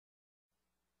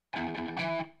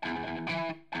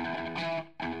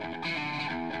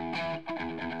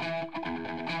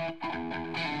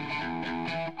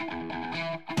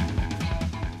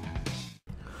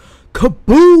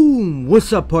Kaboom!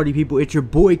 What's up, party people? It's your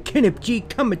boy Kenneth G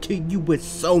coming to you with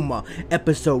SOMA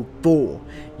episode 4.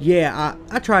 Yeah,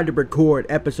 I tried to record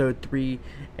episode 3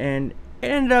 and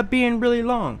it ended up being really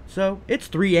long. So it's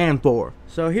 3 and 4.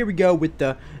 So here we go with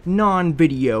the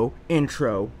non-video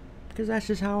intro, because that's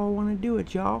just how I want to do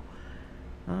it, y'all.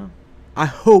 I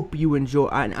hope you enjoy.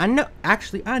 I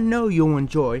know you'll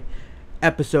enjoy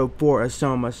episode 4 of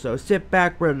SOMA. So sit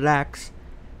back, relax.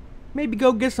 Maybe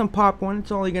go get some popcorn.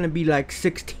 It's only going to be like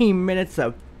 16 minutes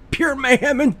of pure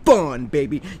mayhem and fun,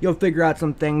 baby. You'll figure out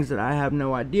some things that I have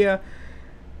no idea.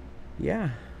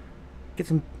 Yeah. Get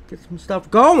some stuff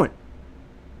going.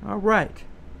 Alright.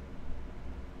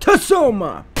 To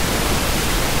SOMA!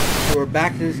 So we're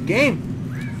back to this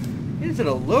game. It is at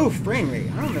a low frame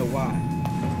rate. I don't know why.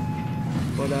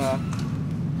 But,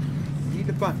 need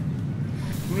to find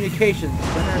communications.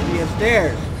 Center via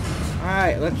stairs.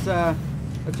 Alright, let's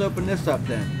open this up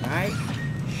then, alright?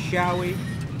 Shall we?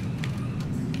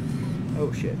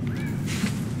 Oh shit.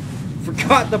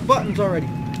 Forgot the buttons already.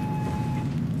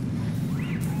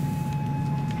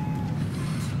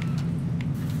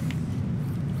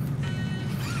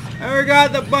 I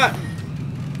forgot the button.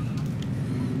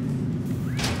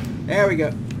 There we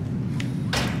go.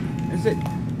 Is it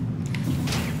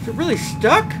really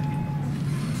stuck?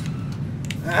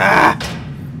 Ah!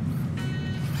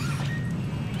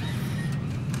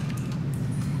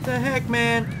 What the heck,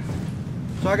 man?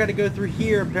 So I gotta go through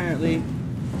here apparently,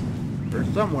 or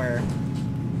somewhere.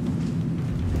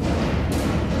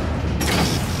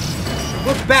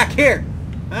 What's back here?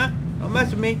 Huh? Don't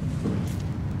mess with me.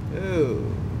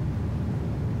 Ooh.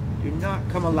 Do not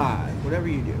come alive, whatever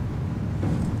you do.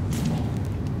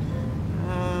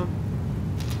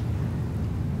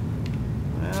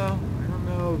 Well, I don't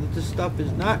know that this stuff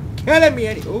is not killing me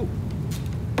any. Oh.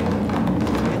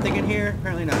 Anything in here?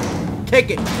 Apparently not. Take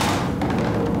it!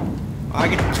 Oh, I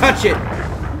get to touch it!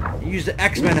 Use the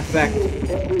X-Men effect.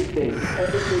 Everything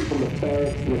from the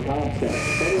ferrets to the concept.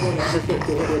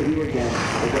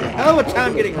 Hell of a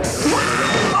time getting ready. Whoa,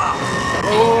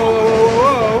 whoa,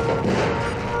 whoa, whoa.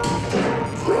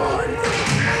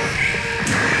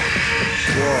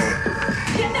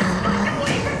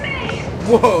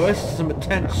 Whoa, this is some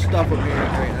intense stuff I'm hearing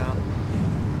right now.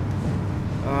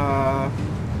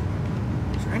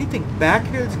 Is there anything back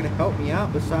here that's gonna help me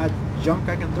out besides junk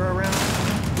I can throw around?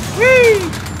 Whee!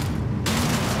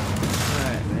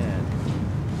 Alright, man.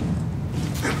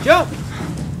 Jump!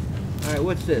 Alright,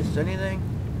 what's this? Anything?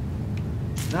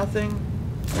 Nothing?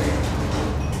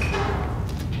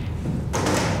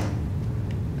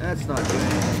 That's not doing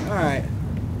anything. Alright.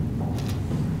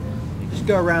 Just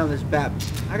go around this bat.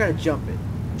 I gotta jump it.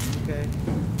 Okay?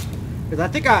 Because I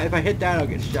think if I hit that, I'll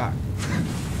get shocked.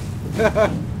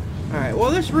 Alright,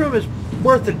 well, this room is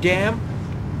worth a damn.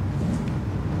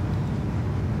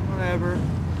 Whatever.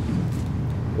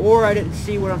 Or I didn't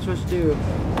see what I'm supposed to do.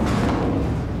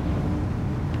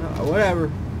 Whatever.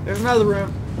 There's another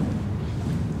room.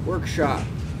 Workshop.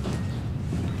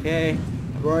 Okay.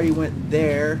 I've already went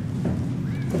there.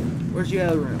 Where's the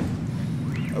other room?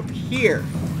 Over here.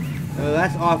 No,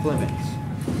 that's off limits.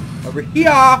 Over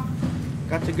here!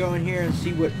 Got to go in here and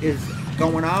see what is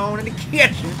going on in the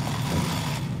kitchen.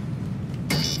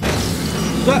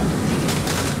 What's up?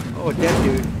 Oh, a dead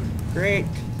dude. Great.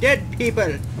 Dead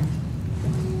people.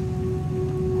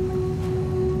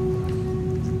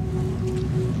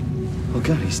 Oh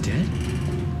god, he's dead?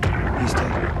 He's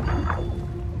dead.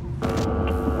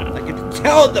 I can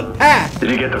tell the path.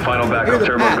 Did you get the final backup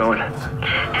turbo going?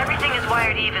 Everything is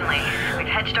wired evenly. We've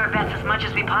hedged our bets as much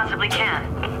as we possibly can.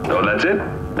 Oh, that's it?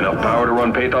 Enough power to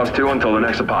run Pathos 2 until the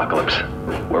next apocalypse.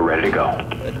 We're ready to go.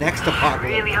 The next apocalypse.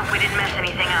 Really hope we didn't mess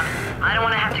anything up. I don't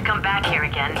want to have to come back here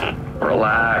again.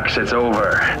 Relax, it's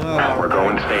over. Oh, we're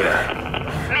going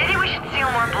Theta. Maybe we should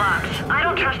seal more blocks. I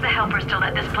don't trust the helpers to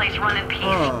let this place run in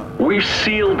peace. We've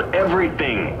sealed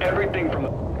everything. Everything from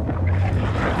the...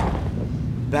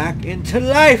 Back into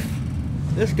life.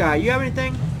 This guy, you have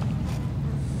anything?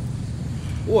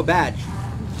 Oh, a badge.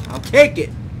 I'll take it.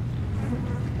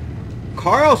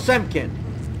 Carl Semkin.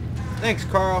 Thanks,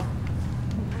 Carl.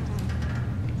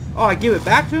 Oh, I give it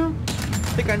back to him?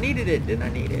 I think I needed it. Didn't I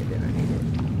need it? Didn't I need it?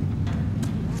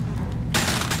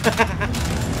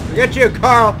 Forget you,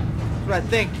 Carl. That's what I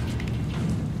think.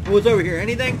 What's over here?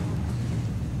 Anything?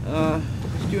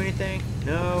 Let's do anything?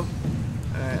 No.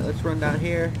 Alright, let's run down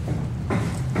here.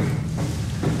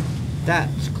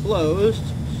 That's closed.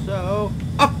 So,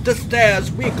 up the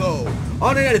stairs we go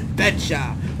on an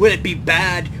adventure Will it be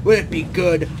bad? Will it be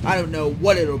good? I don't know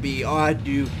what it'll be. All I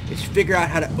do is figure out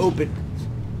how to open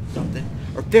something.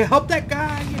 Or to help that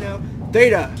guy, you know.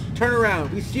 Theta, turn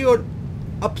around. We sealed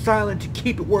up silent to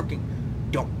keep it working.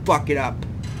 Don't fuck it up.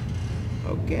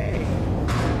 Okay.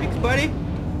 Thanks, buddy.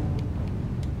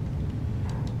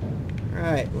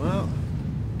 Alright, well.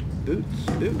 Boots.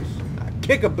 I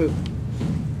kick a boot.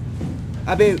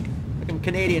 A boot. Like I'm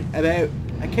Canadian. A boot.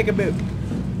 I kick a boot.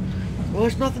 Well,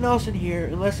 there's nothing else in here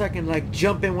unless I can, like,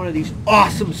 jump in one of these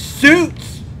awesome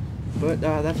suits. But,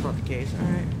 that's not the case.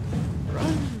 Alright.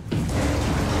 Run.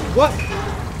 What?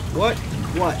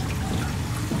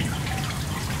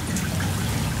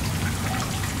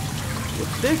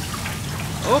 What's this?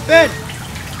 Open!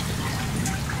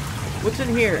 What's in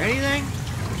here? Anything?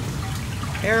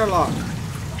 Airlock.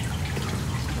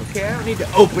 Okay, I don't need to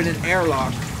open an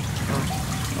airlock.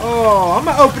 Oh, I'm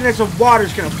gonna open this and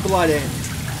water's gonna flood in.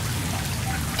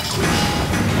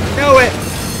 Know it!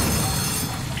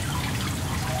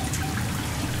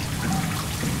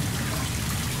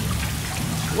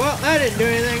 Well, that didn't do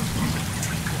anything.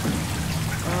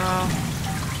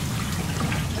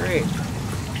 Great.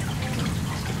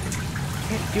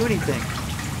 Can't do anything.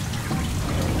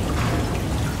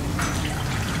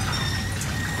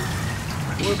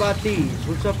 What about these?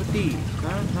 What's up with these?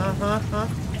 Huh?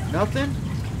 Nothing?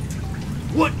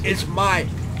 What is my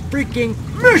freaking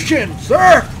mission,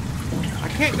 sir? I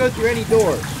can't go through any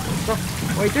doors.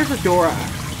 Wait, there's a door.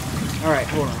 Alright,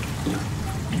 hold on.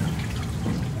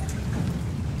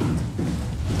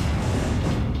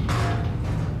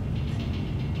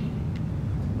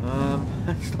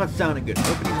 That's not sounding good.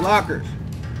 Opening lockers.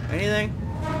 Anything?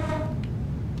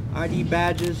 ID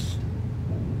badges.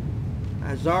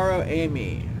 Azaro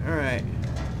Amy. Alright.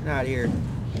 Get out of here.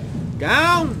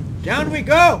 Down! Down we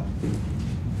go!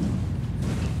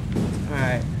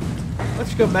 Alright.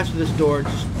 Let's go mess with this door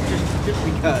just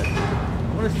because.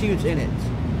 I want to see what's in it.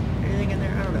 Anything in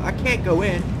there? I don't know. I can't go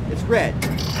in. It's red.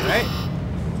 Right?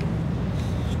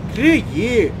 Good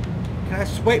year. Can I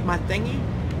swipe my thingy?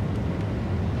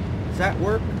 Does that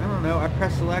work? I don't know. I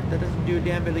press select. That doesn't do a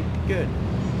damn bit of good.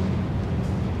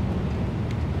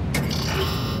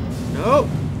 Nope.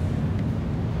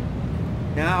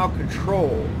 Now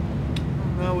control. I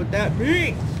don't know what that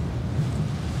means.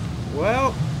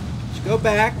 Well, let's go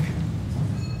back.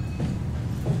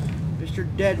 Mr.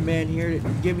 Deadman here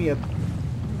didn't give me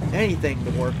anything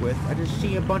to work with. I just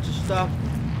see a bunch of stuff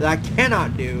that I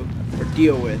cannot do or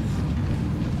deal with.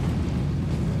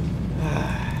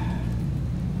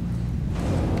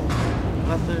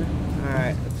 Nothing.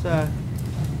 Alright, let's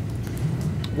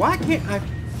why can't I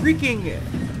freaking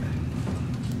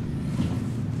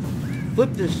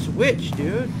flip this switch,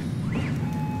 dude?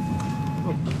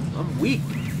 I'm weak.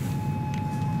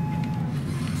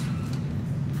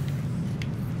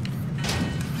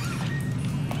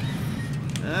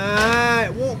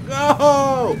 It won't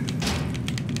go!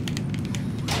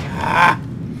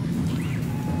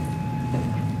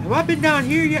 Have I been down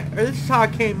here yet? Or this is how I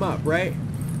came up, right?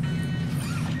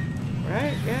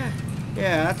 Right? Yeah.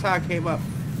 Yeah, that's how I came up.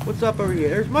 What's up over here?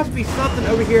 There must be something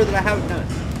over here that I haven't done.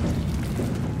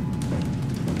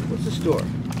 What's the store?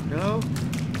 No?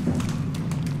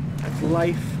 That's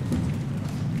life.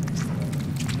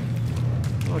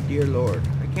 Oh dear Lord.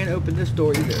 I can't open this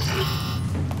door either.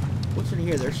 What's in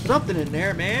here? There's something in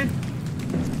there, man.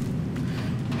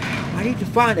 I need to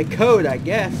find a code, I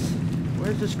guess.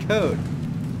 Where's this code?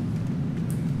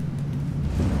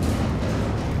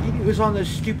 Maybe it was on those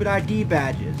stupid ID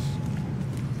badges.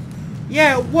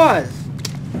 Yeah, it was.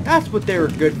 That's what they were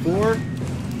good for.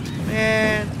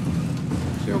 Man.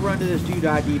 Let's go run to this dude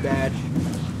ID badge.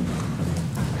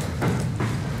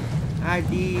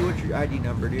 ID, what's your ID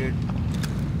number, dude?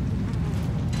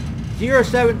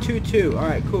 0722.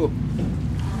 Alright, cool.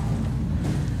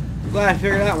 Glad I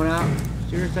figured that one out.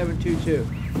 0722.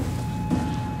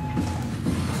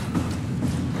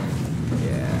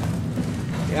 Yeah.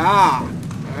 Yeah.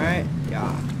 Alright.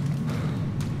 Yeah.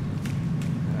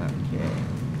 Okay.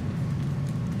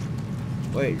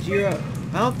 Wait, 0.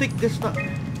 I don't think this not.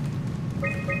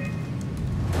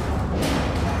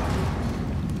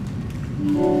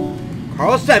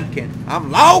 Carl Semkin. I'm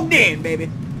logged in,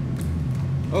 baby.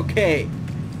 Okay.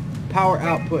 Power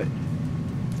output.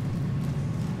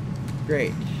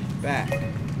 Great. Back.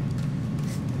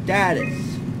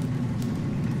 Status.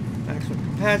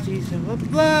 Maximum capacity. So blah blah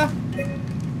blah.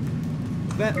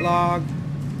 Event log.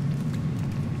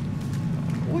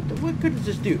 What good does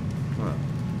this do?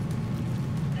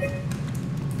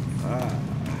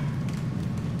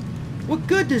 What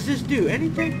good does this do?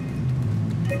 Anything?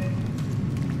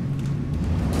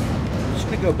 I'm just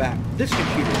gonna go back. This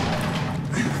computer.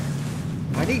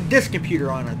 I need this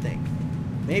computer on, I think.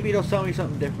 Maybe it'll tell me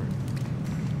something different.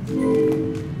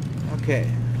 Okay.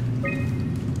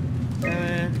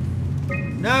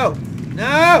 7. No!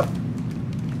 No!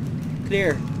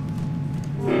 Clear.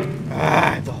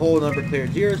 The whole number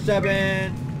cleared.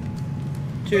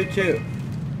 0722.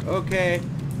 Okay.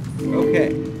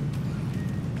 Okay.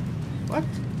 What?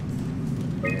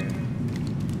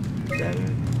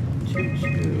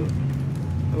 722.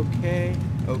 Okay.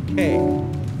 Okay.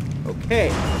 Okay.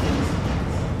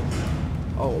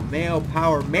 Oh, mail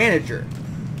power manager.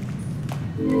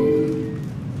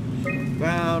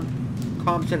 Found.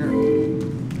 Comm center.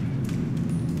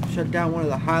 Shut down one of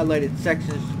the highlighted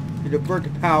sections to divert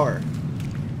the power.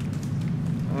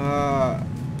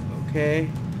 Okay.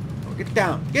 Oh, get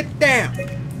down. Get down!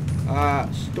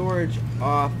 Storage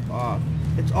off, off.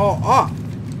 It's all off.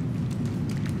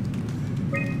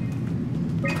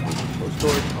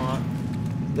 Storage on.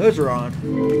 Those are on.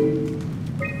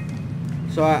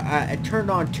 So I turned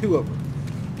on 2 of them.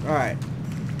 Alright.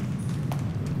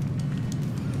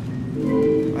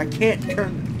 I can't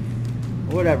turn...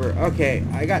 Whatever. Okay,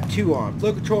 I got 2 on.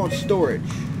 Flow control and storage.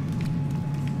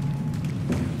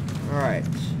 Alright.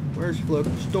 Where's flow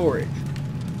storage?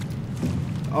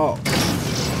 Oh.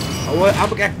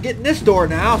 I'm getting this door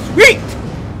now. Sweet!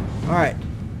 Alright.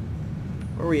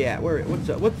 Where we at? What's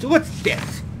up? What's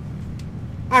this?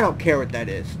 I don't care what that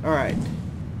is. Alright.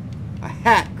 A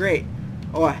hat. Great.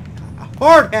 Oh, a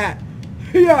hard hat.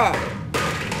 Yeah.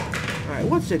 Alright,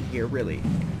 what's in here, really?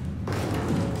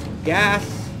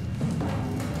 Gas.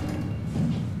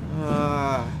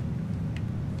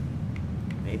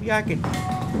 Maybe I can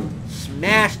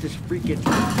smash this freaking...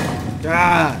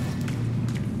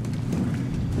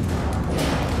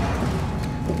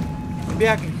 Maybe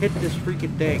I can hit this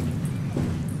freaking thing.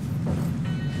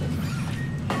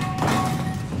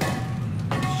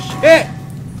 Shit!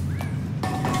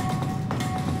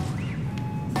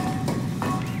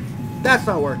 That's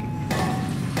not working.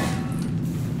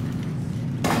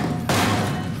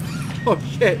 Oh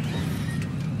shit.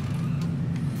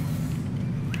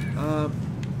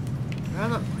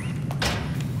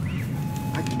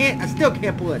 I still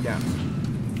can't pull that down.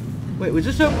 Wait, was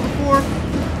this open before?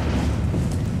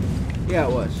 Yeah,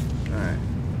 it was. Alright.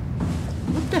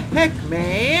 What the heck,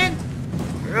 man?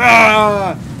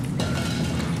 What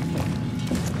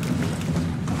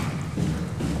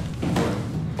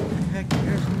the heck?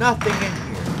 There's nothing in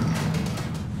here.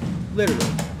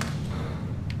 Literally.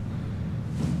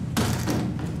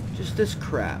 Just this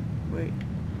crap. Wait.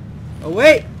 Oh,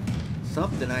 wait!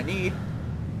 Something I need.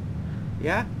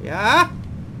 Yeah? Yeah?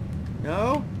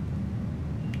 No?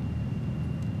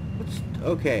 What's...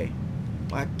 Okay.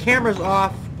 My camera's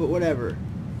off, but whatever.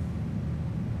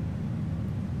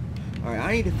 Alright,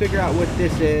 I need to figure out what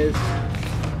this is.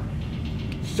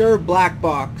 Observe black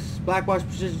box. Black box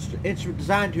precision instrument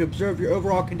designed to observe your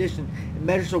overall condition and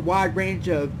measures a wide range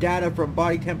of data from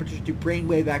body temperatures to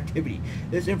brainwave activity.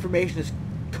 This information is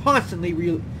constantly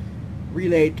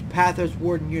relayed to Pathos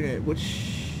Warden Unit,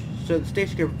 which so the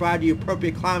station can provide you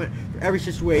appropriate climate for every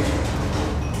situation.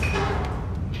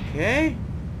 Okay.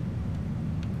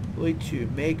 To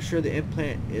make sure the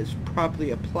implant is properly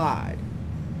applied.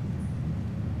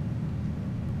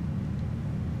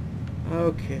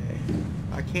 Okay.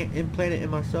 I can't implant it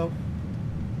in myself.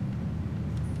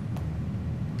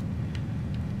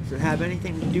 Does it have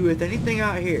anything to do with anything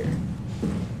out here?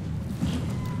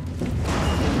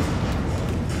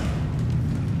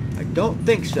 I don't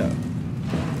think so.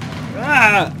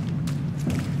 Ah!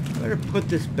 Better put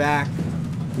this back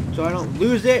so I don't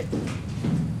lose it.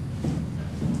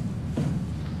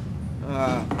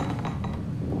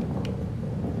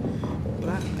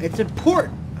 But it's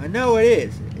important. I know it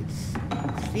is. It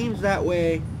seems that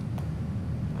way.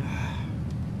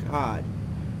 God.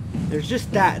 There's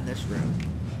just that in this room.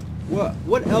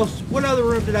 What else? What other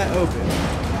room did I open?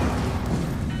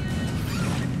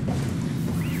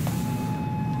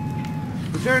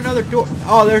 Is there another door?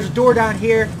 Oh, there's a door down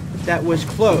here that was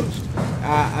closed.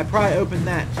 I probably opened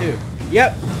that too.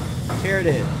 Yep. Here it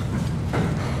is.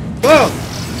 Whoa!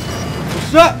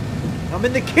 What's up? I'm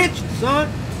in the kitchen,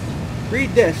 son.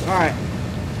 Read this. Alright.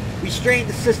 Restrain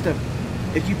the system.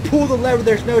 If you pull the lever,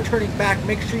 there's no turning back.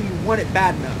 Make sure you want it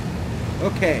bad enough.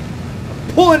 Okay. I'm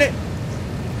pulling it.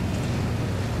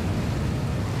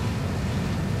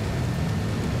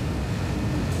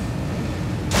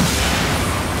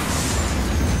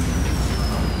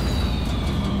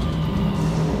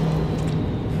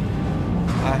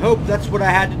 I hope that's what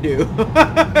I had to do.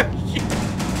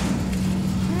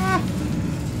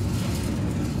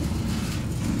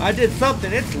 I did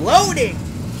something. It's loading.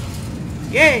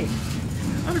 Yay.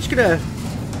 I'm just gonna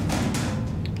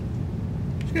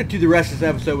just gonna do the rest of this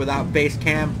episode without base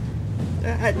cam.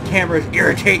 That camera is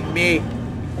irritating me.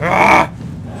 Ah!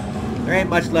 There ain't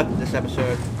much left in this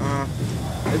episode.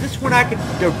 Is this when I can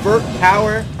divert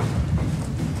power?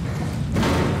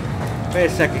 Wait a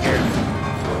second here.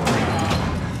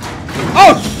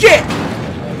 Oh shit!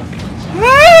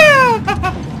 Ah!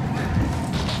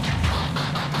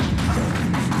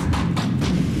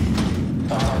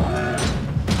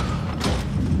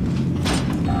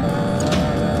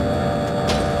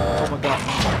 Oh my god.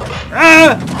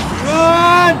 Ah!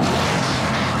 Run!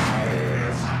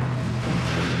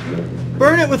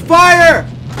 Burn it with fire!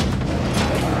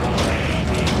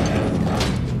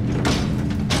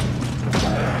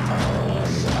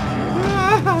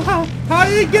 How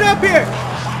did he get up here?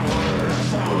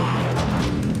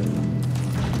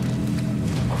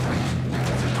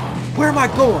 Where am I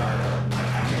going?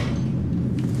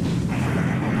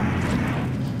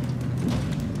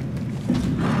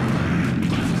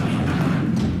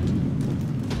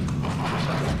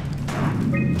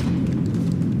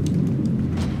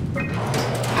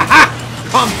 Aha!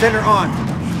 Comm center on.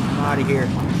 I'm out of here,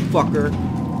 fucker.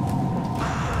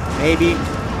 Maybe.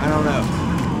 I don't know.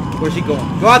 Where's he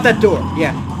going? Go out that door.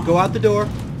 Yeah, go out the door.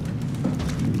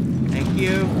 Thank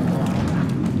you.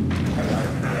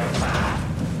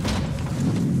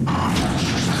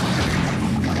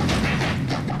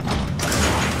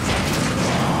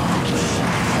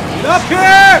 Get up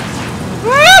here!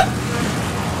 Ah!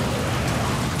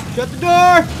 Shut the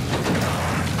door!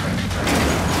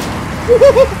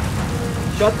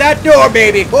 Shut that door,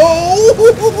 baby!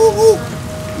 Oh!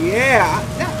 Yeah,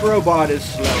 that robot is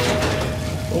slow.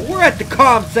 Well, we're at the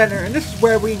comm center, and this is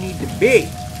where we need to be.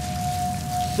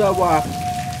 So,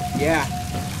 yeah.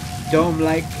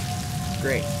 Dome-like.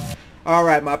 Great.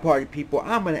 Alright, my party people.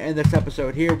 I'm going to end this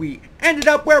episode here. We ended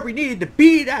up where we needed to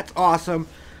be. That's awesome.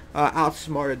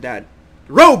 Outsmarted that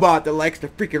robot that likes to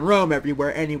freaking roam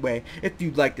everywhere anyway. If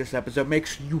you like this episode, make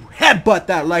sure you headbutt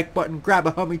that like button, grab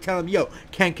a homie, tell him, yo,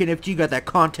 if you got that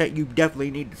content you definitely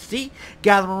need to see,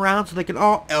 gather them around so they can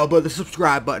all elbow the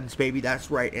subscribe buttons, baby. That's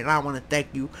right. And I want to thank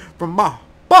you from my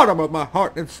bottom of my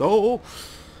heart and soul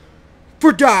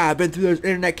for diving through those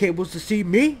internet cables to see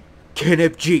me,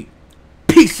 Kenneth G.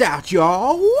 Peace out,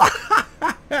 y'all.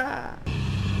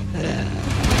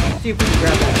 See if we can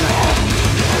grab that knife.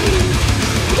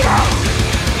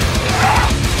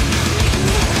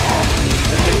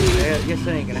 I guess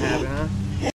that ain't gonna happen, huh?